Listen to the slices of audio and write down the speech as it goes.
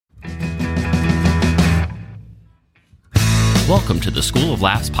Welcome to the School of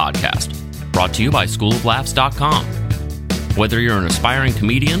Laughs podcast, brought to you by schooloflaughs.com. Whether you're an aspiring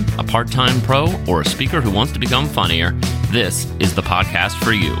comedian, a part-time pro, or a speaker who wants to become funnier, this is the podcast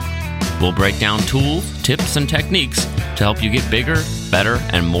for you. We'll break down tools, tips, and techniques to help you get bigger, better,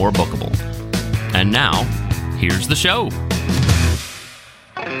 and more bookable. And now, here's the show.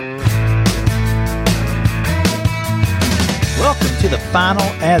 Welcome to the final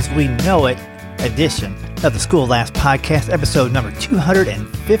As We Know It edition of the School of Laughs podcast, episode number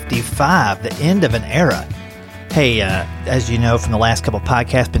 255, the end of an era. Hey, as you know from the last couple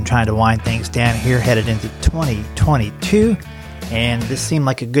podcasts, been trying to wind things down here, headed into 2022, and this seemed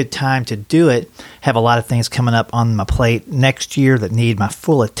like a good time to do it. Have a lot of things coming up on my plate next year that need my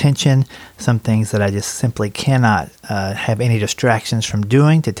full attention, some things that I just simply cannot have any distractions from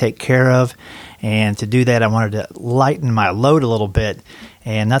doing to take care of, and to do that, I wanted to lighten my load a little bit.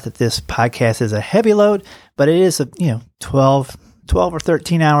 And not that this podcast is a heavy load, but it is 12 or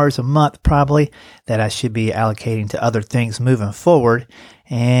 13 hours a month probably that I should be allocating to other things moving forward.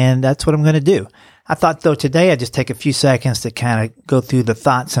 And that's what I'm going to do. I thought, though, today I'd just take a few seconds to kind of go through the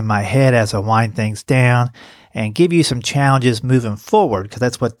thoughts in my head as I wind things down and give you some challenges moving forward, because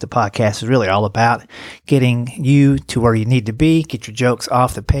that's what the podcast is really all about, getting you to where you need to be, get your jokes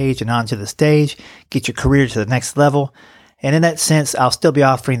off the page and onto the stage, get your career to the next level. And in that sense, I'll still be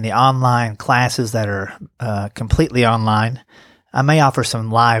offering the online classes that are completely online. I may offer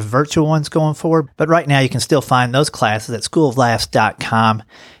some live virtual ones going forward, but right now you can still find those classes at schooloflaughs.com.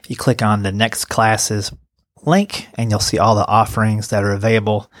 You click on the next classes link and you'll see all the offerings that are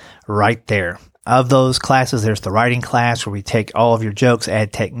available right there. Of those classes, there's the writing class where we take all of your jokes,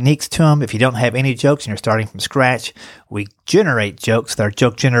 add techniques to them. If you don't have any jokes and you're starting from scratch, we generate jokes, they're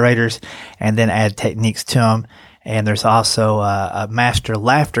joke generators, and then add techniques to them. And there's also a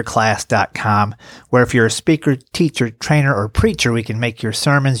masterlaughterclass.com where if you're a speaker, teacher, trainer, or preacher, we can make your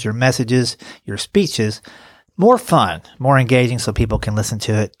sermons, your messages, your speeches more fun, more engaging so people can listen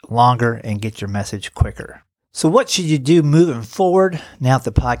to it longer and get your message quicker. So what should you do moving forward now that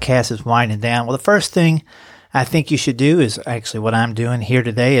the podcast is winding down? Well, the first thing I think you should do is actually what I'm doing here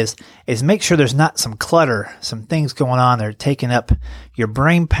today is make sure there's not some clutter, some things going on that are taking up your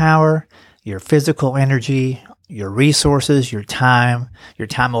brain power, your physical energy, your resources, your time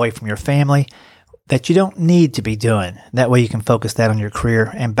away from your family that you don't need to be doing. That way you can focus that on your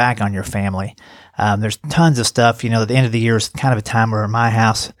career and back on your family. There's tons of stuff. At the end of the year is kind of a time where in my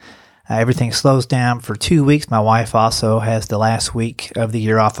house, everything slows down for 2 weeks. My wife also has the last week of the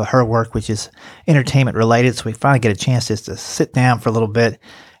year off of her work, which is entertainment related. So we finally get a chance just to sit down for a little bit.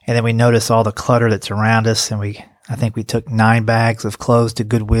 And then we notice all the clutter that's around us. And I think we took 9 bags of clothes to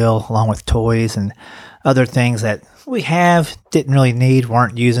Goodwill along with toys and other things that we didn't really need,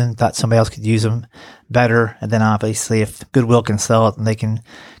 weren't using, thought somebody else could use them better. And then obviously if Goodwill can sell it and they can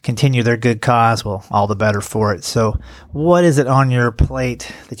continue their good cause, well, all the better for it. So what is it on your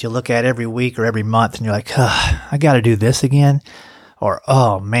plate that you look at every week or every month and you're like, I got to do this again? Or,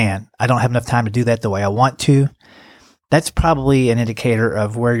 oh man, I don't have enough time to do that the way I want to. That's probably an indicator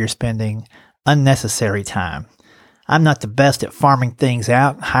of where you're spending unnecessary time. I'm not the best at farming things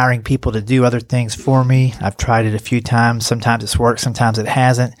out, hiring people to do other things for me. I've tried it a few times. Sometimes it's worked, sometimes it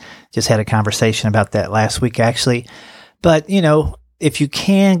hasn't. Just had a conversation about that last week, actually. But, if you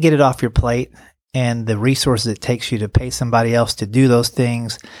can get it off your plate and the resources it takes you to pay somebody else to do those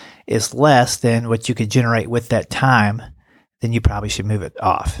things is less than what you could generate with that time, then you probably should move it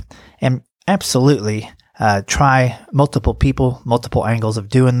off. And absolutely, try multiple people, multiple angles of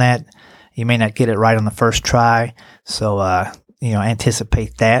doing that. You may not get it right on the first try, so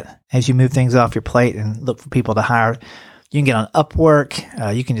anticipate that as you move things off your plate and look for people to hire. You can get on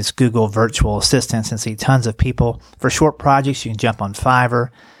Upwork. You can just Google virtual assistants and see tons of people. For short projects, you can jump on Fiverr.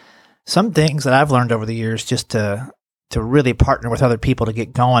 Some things that I've learned over the years just to really partner with other people to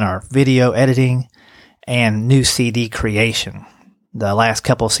get going are video editing and new CD creation. The last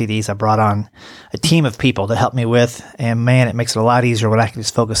couple of CDs, I brought on a team of people to help me with, and man, it makes it a lot easier when I can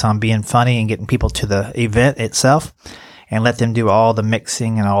just focus on being funny and getting people to the event itself and let them do all the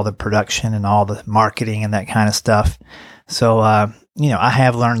mixing and all the production and all the marketing and that kind of stuff. So, I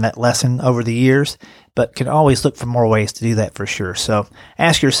have learned that lesson over the years, but can always look for more ways to do that for sure. So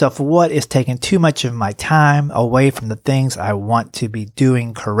ask yourself, what is taking too much of my time away from the things I want to be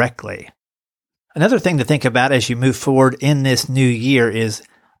doing correctly? Another thing to think about as you move forward in this new year is,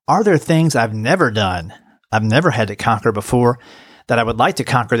 are there things I've never done, I've never had to conquer before, that I would like to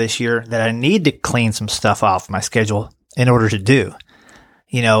conquer this year that I need to clean some stuff off my schedule in order to do?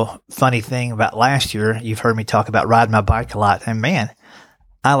 Funny thing about last year, you've heard me talk about riding my bike a lot. And man,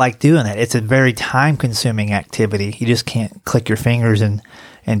 I like doing that. It's a very time-consuming activity. You just can't click your fingers and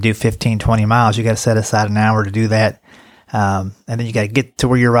do 15, 20 miles. You got to set aside an hour to do that. And then you got to get to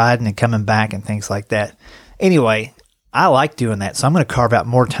where you're riding and coming back and things like that. Anyway, I like doing that. So I'm going to carve out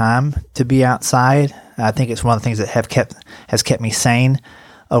more time to be outside. I think it's one of the things that has kept me sane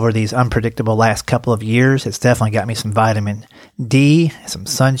over these unpredictable last couple of years. It's definitely got me some vitamin D, some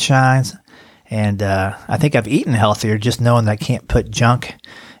sunshine, and I think I've eaten healthier just knowing that I can't put junk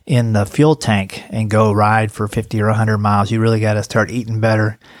in the fuel tank and go ride for 50 or 100 miles. You really got to start eating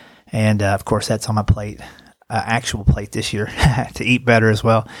better. And, of course, that's on my plate, actual plate this year, to eat better as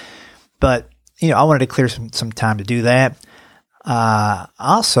well. But, I wanted to clear some time to do that.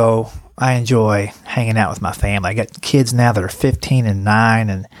 Also, I enjoy hanging out with my family. I got kids now that are 15 and 9,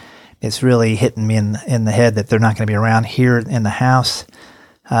 and it's really hitting me in the head that they're not going to be around here in the house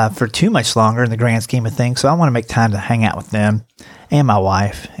for too much longer in the grand scheme of things. So I want to make time to hang out with them and my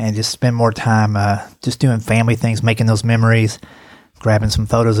wife and just spend more time just doing family things, making those memories, grabbing some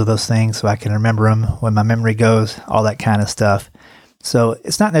photos of those things so I can remember them when my memory goes, all that kind of stuff. So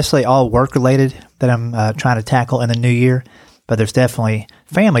it's not necessarily all work-related that I'm trying to tackle in the new year, but there's definitely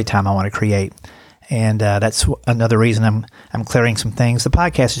family time I want to create. And that's another reason I'm clearing some things. The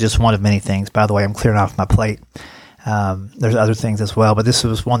podcast is just one of many things. By the way, I'm clearing off my plate. There's other things as well, but this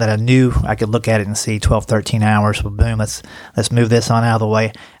was one that I knew I could look at it and see 12, 13 hours. Well, boom, let's move this on out of the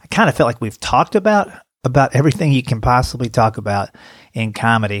way. I kind of felt like we've talked about everything you can possibly talk about in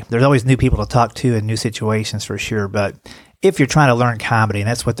comedy. There's always new people to talk to and new situations for sure. But if you're trying to learn comedy, and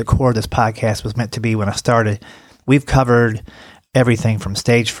that's what the core of this podcast was meant to be when I started, we've covered everything from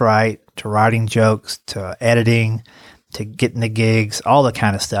stage fright to writing jokes to editing to getting the gigs, all the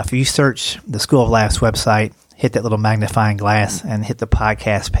kind of stuff. If you search the School of Laughs website, hit that little magnifying glass and hit the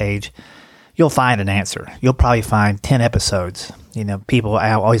podcast page, you'll find an answer. You'll probably find 10 episodes. People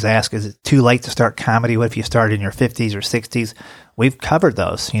always ask, is it too late to start comedy? What if you started in your 50s or 60s? We've covered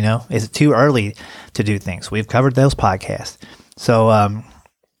those, Is it too early to do things? We've covered those podcasts. So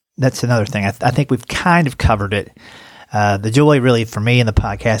that's another thing. I think we've kind of covered it. The joy really for me in the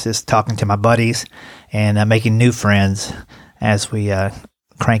podcast is talking to my buddies and making new friends as we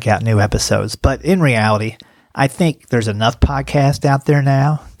crank out new episodes. But in reality, I think there's enough podcasts out there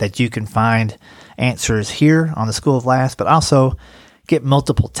now that you can find answers here on the School of Laughs, but also get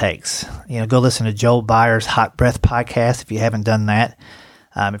multiple takes. Go listen to Joel Byers' Hot Breath podcast if you haven't done that.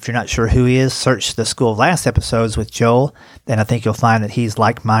 If you're not sure who he is, search the School of Laughs episodes with Joel, then I think you'll find that he's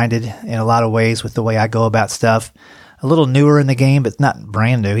like-minded in a lot of ways with the way I go about stuff. A little newer in the game, but not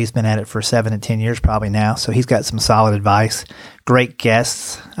brand new. He's been at it for 7 to 10 years probably now, so he's got some solid advice, great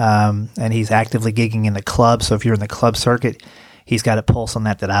guests, and he's actively gigging in the club. So if you're in the club circuit, he's got a pulse on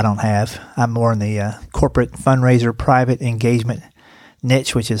that I don't have. I'm more in the corporate fundraiser, private engagement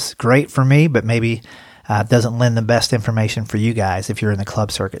niche, which is great for me, but maybe doesn't lend the best information for you guys if you're in the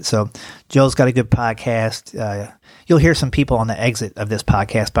club circuit. So Joe's got a good podcast. You'll hear some people on the exit of this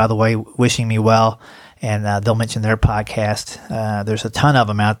podcast, by the way, wishing me well. And they'll mention their podcast. There's a ton of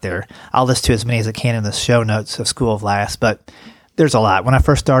them out there. I'll list to as many as I can in the show notes of School of Laughs, but there's a lot. When I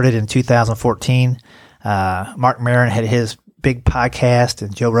first started in 2014, Mark Maron had his big podcast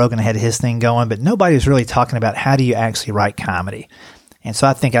and Joe Rogan had his thing going, but nobody was really talking about how do you actually write comedy. And so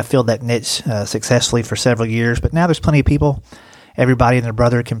I think I filled that niche successfully for several years, but now there's plenty of people. Everybody and their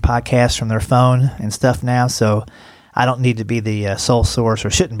brother can podcast from their phone and stuff now, so I don't need to be the sole source,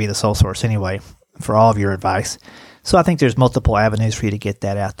 or shouldn't be the sole source anyway, for all of your advice. So I think there's multiple avenues for you to get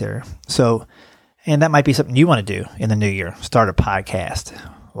that out there. So, and that might be something you want to do in the new year, start a podcast.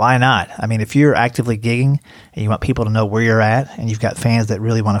 Why not? I mean, if you're actively gigging and you want people to know where you're at and you've got fans that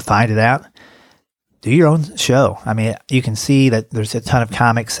really want to find it out, do your own show. I mean, you can see that there's a ton of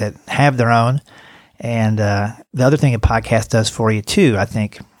comics that have their own. And the other thing a podcast does for you too, I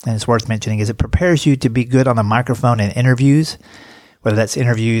think, and it's worth mentioning, is it prepares you to be good on the microphone in interviews, whether that's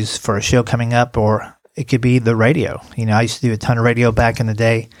interviews for a show coming up or it could be the radio. I used to do a ton of radio back in the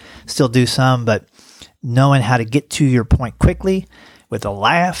day, still do some, but knowing how to get to your point quickly with a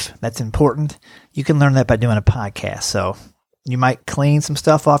laugh, that's important. You can learn that by doing a podcast. So you might clean some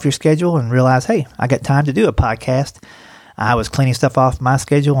stuff off your schedule and realize, hey, I got time to do a podcast. I was cleaning stuff off my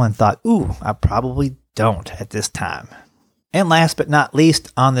schedule and thought, ooh, I probably don't at this time. And last but not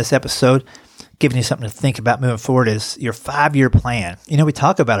least on this episode, giving you something to think about moving forward is your 5-year plan. We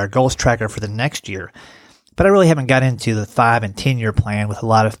talk about our goals tracker for the next year, but I really haven't got into the 5 and 10-year plan with a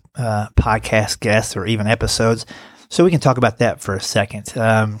lot of podcast guests or even episodes. So we can talk about that for a second.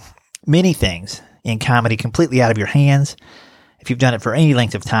 Many things in comedy completely out of your hands. If you've done it for any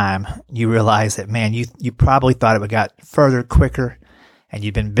length of time, you realize that, man, you probably thought it would got further quicker and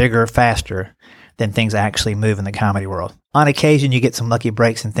you've been bigger, faster, then things actually move in the comedy world. On occasion, you get some lucky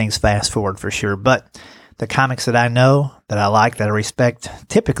breaks and things fast forward for sure. But the comics that I know, that I like, that I respect,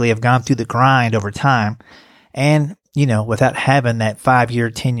 typically have gone through the grind over time. And, without having that 5-year,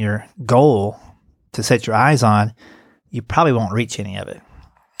 10-year goal to set your eyes on, you probably won't reach any of it.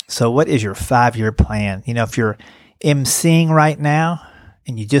 So what is your 5-year plan? If you're emceeing right now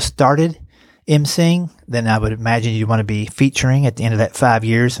and you just started emceeing, then I would imagine you want to be featuring at the end of that 5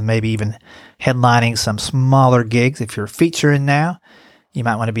 years and maybe even headlining some smaller gigs. If you're featuring now, you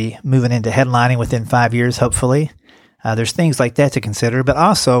might want to be moving into headlining within 5 years, hopefully. There's things like that to consider. But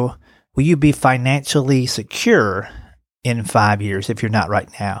also, will you be financially secure in 5 years if you're not right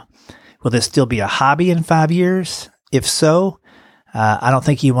now? Will this still be a hobby in 5 years? If so, I don't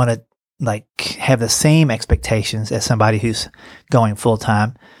think you want to have the same expectations as somebody who's going full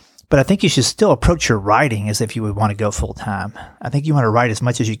time. But I think you should still approach your writing as if you would want to go full time. I think you want to write as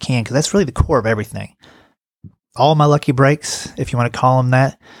much as you can because that's really the core of everything. All my lucky breaks, if you want to call them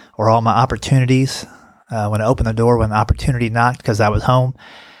that, or all my opportunities, when I opened the door, when the opportunity knocked because I was home,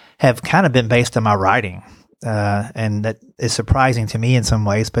 have kind of been based on my writing. And that is surprising to me in some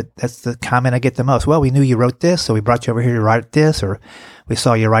ways, but that's the comment I get the most. Well, we knew you wrote this, so we brought you over here to write this, or we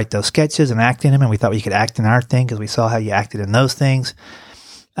saw you write those sketches and act in them, and we thought you could act in our thing because we saw how you acted in those things.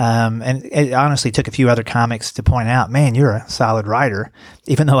 And it honestly took a few other comics to point out, man, you're a solid writer.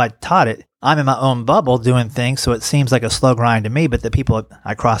 Even though I taught it, I'm in my own bubble doing things, so it seems like a slow grind to me, but the people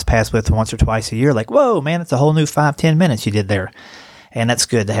I cross paths with once or twice a year, like, whoa, man, it's a whole new 5-10 minutes you did there. And that's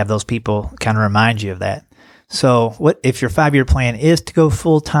good to have those people kind of remind you of that. So what if your 5-year plan is to go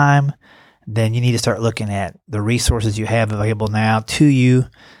full time, then you need to start looking at the resources you have available now to you.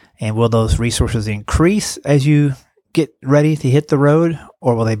 And will those resources increase as you get ready to hit the road,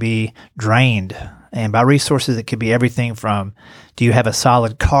 or will they be drained? And by resources, it could be everything from, do you have a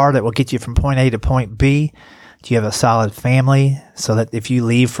solid car that will get you from point A to point B? Do you have a solid family so that if you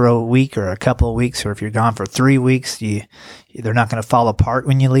leave for a week or a couple of weeks, or if you're gone for 3 weeks, they're not going to fall apart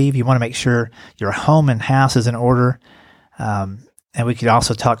when you leave? You want to make sure your home and house is in order. And we could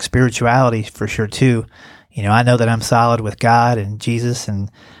also talk spirituality for sure too. I know that I'm solid with God and Jesus, and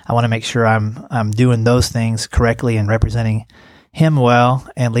I want to make sure I'm doing those things correctly and representing Him well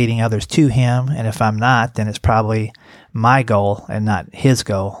and leading others to Him. And if I'm not, then it's probably my goal and not His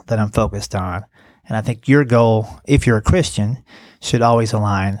goal that I'm focused on. And I think your goal, if you're a Christian, should always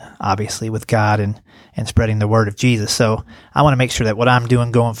align, obviously, with God and spreading the word of Jesus. So I want to make sure that what I'm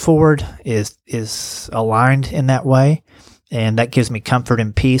doing going forward is aligned in that way. And that gives me comfort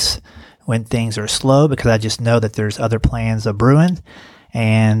and peace when things are slow, because I just know that there's other plans a brewing,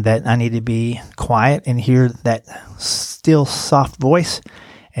 and that I need to be quiet and hear that still soft voice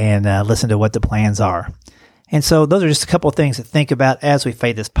and listen to what the plans are. And so those are just a couple of things to think about as we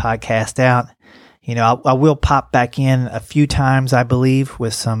fade this podcast out. I will pop back in a few times, I believe,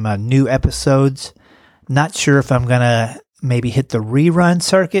 with some new episodes. Not sure if I'm going to maybe hit the rerun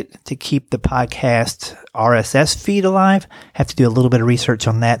circuit to keep the podcast RSS feed alive. Have to do a little bit of research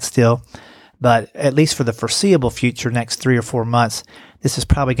on that still. But at least for the foreseeable future, next 3 or 4 months, this is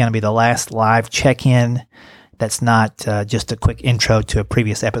probably going to be the last live check-in that's not just a quick intro to a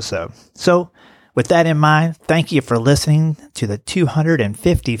previous episode. So with that in mind, thank you for listening to the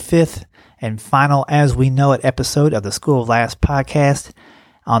 255th and final As We Know It episode of the School of Laughs podcast.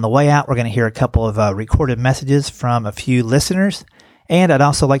 On the way out, we're going to hear a couple of recorded messages from a few listeners, and I'd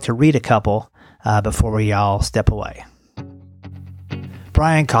also like to read a couple before we all step away.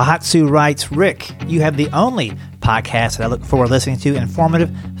 Brian Kahatsu writes, Rick, you have the only podcast that I look forward to listening to,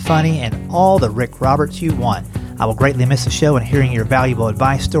 informative, funny, and all the Rick Roberts you want. I will greatly miss the show and hearing your valuable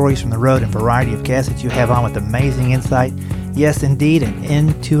advice, stories from the road, and variety of guests that you have on with amazing insight. Yes, indeed, an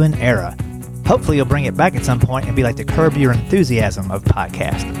end to an era. Hopefully you'll bring it back at some point and be like the Curb Your Enthusiasm of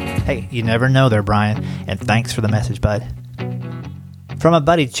podcast. Hey, you never know there, Brian, and thanks for the message, bud. From a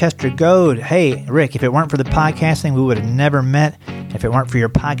buddy, Chester Goad, hey, Rick, if it weren't for the podcasting, we would have never met. If it weren't for your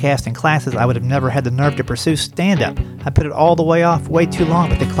podcasting classes, I would have never had the nerve to pursue stand-up. I put it all the way off way too long,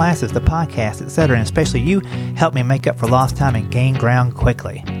 but the classes, the podcast, etc., and especially you, helped me make up for lost time and gain ground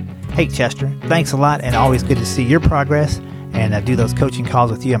quickly. Hey, Chester, thanks a lot, and always good to see your progress and do those coaching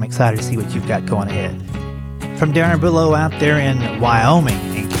calls with you. I'm excited to see what you've got going ahead. From Darren Below out there in Wyoming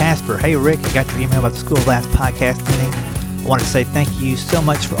and Casper, hey, Rick, I got your email about the School of Laughs podcast meeting. I want to say thank you so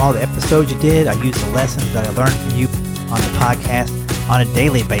much for all the episodes you did. I use the lessons that I learned from you on the podcast on a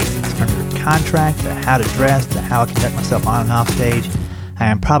daily basis, from your contract to how to dress to how I conduct myself on and off stage. I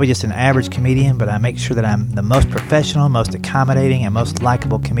am probably just an average comedian, but I make sure that I'm the most professional, most accommodating, and most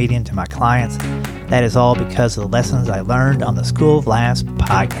likable comedian to my clients. That is all because of the lessons I learned on the School of Laughs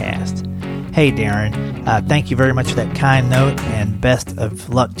podcast. Hey, Darren, thank you very much for that kind note, and best of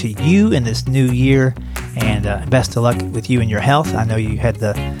luck to you in this new year, and best of luck with you and your health. I know you had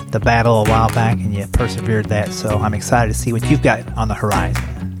the battle a while back, and you persevered that, so I'm excited to see what you've got on the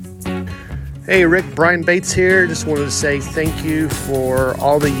horizon. Hey, Rick, Brian Bates here. Just wanted to say thank you for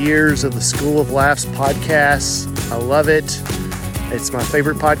all the years of the School of Laughs podcast. I love it. It's my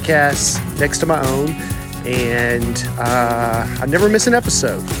favorite podcast next to my own. And I never miss an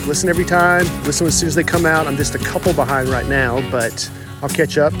episode. Listen every time. Listen as soon as they come out. I'm just a couple behind right now, but I'll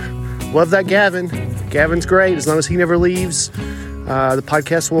catch up. Love that Gavin. Gavin's great. As long as he never leaves, the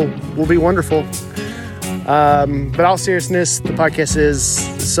podcast will be wonderful. But all seriousness, the podcast is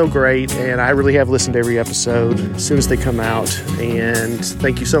so great, and I really have listened to every episode as soon as they come out. And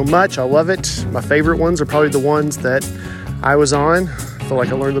thank you so much. I love it. My favorite ones are probably the ones that I was on. I feel like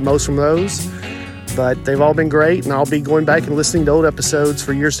I learned the most from those. But they've all been great, and I'll be going back and listening to old episodes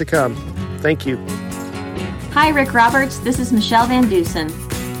for years to come. Thank you. Hi, Rick Roberts. This is Michelle Van Dusen.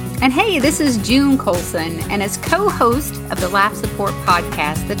 And hey, this is June Colson. And as co-host of the Laugh Support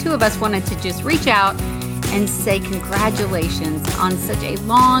podcast, the two of us wanted to just reach out and say congratulations on such a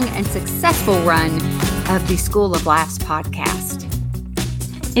long and successful run of the School of Laughs podcast.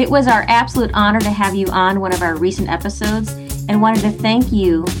 It was our absolute honor to have you on one of our recent episodes, and wanted to thank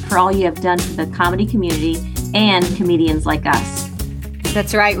you for all you have done for the comedy community and comedians like us.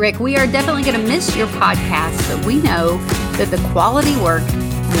 That's right, Rick. We are definitely going to miss your podcast, but we know that the quality work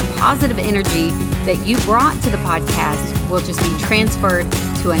and the positive energy that you brought to the podcast will just be transferred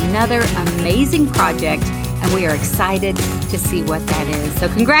to another amazing project, and we are excited to see what that is. So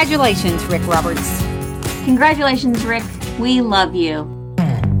congratulations, Rick Roberts. Congratulations, Rick. We love you.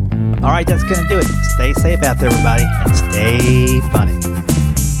 All right, that's going to do it. Stay safe out there, everybody, and stay funny.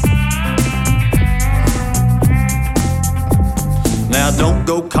 Now don't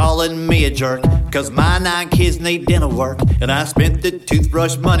go calling me a jerk, 'cause my 9 kids need dental work, and I spent the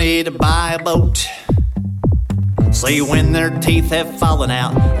toothbrush money to buy a boat. See, when their teeth have fallen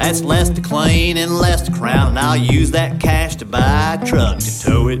out, that's less to clean and less to crown, and I'll use that cash to buy a truck to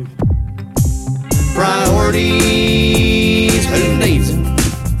tow it. Priorities, who needs them?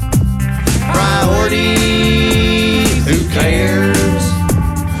 Priorities, who cares?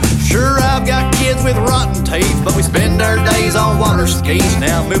 Sure, I've got kids with rotten teeth, but we spend our days on water skis.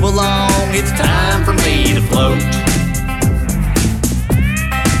 Now move along, it's time for me to float.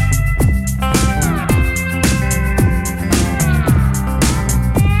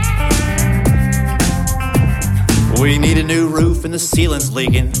 We need a new roof and the ceiling's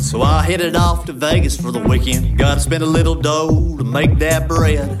leaking, so I headed off to Vegas for the weekend. Gotta spend a little dough to make that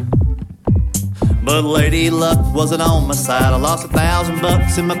bread. But Lady Luck wasn't on my side. I lost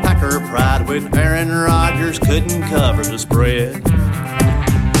 $1,000 in my Packer pride when Aaron Rodgers couldn't cover the spread.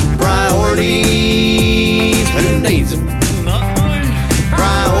 Priorities, who needs them?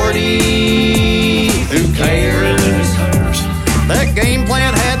 Priorities, who cares? That game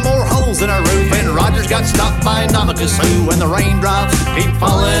plan had more holes in our roof, and Rodgers got stopped by Ndamukong Suh, and the raindrops keep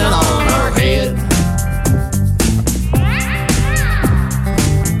falling on our head.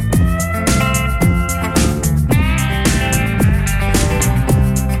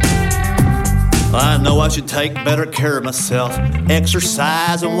 I know I should take better care of myself,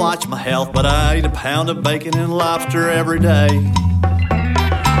 exercise and watch my health, but I eat a pound of bacon and lobster every day.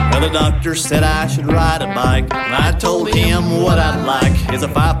 Now the doctor said I should ride a bike, and I told him what I'd like is a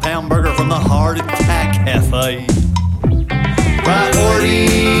 5-pound burger from the Heart Attack Cafe.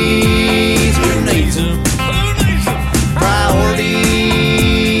 Priorities, who needs them?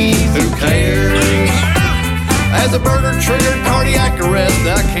 Priorities, who cares? As the burger triggered cardiac arrest,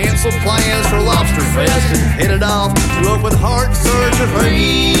 I canceled plans for Lobster Fest and headed off to open heart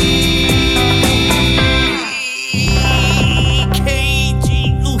surgery.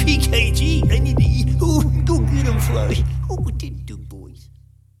 EKG, I need to go get him, Flush.